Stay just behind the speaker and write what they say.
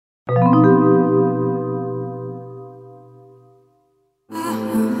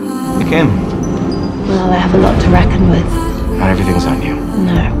with. Not everything's on you.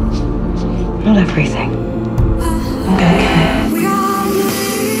 No. Not everything. I'm okay.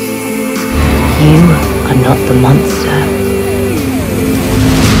 You are not the monster.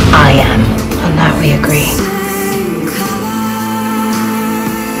 I am. On that we agree.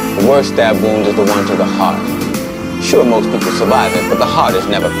 The worst stab wound is the one to the heart. Sure, most people survive it, but the heart is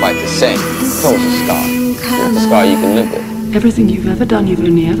never quite the same. So is a scar. It's a scar you can live with. Everything you've ever done, you've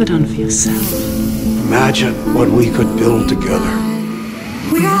only ever done for yourself. Imagine what we could build together.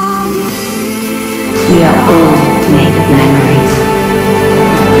 We are all made of memories.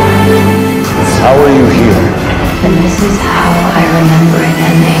 How are you here? And this is how I remember it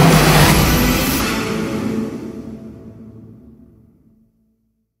ending.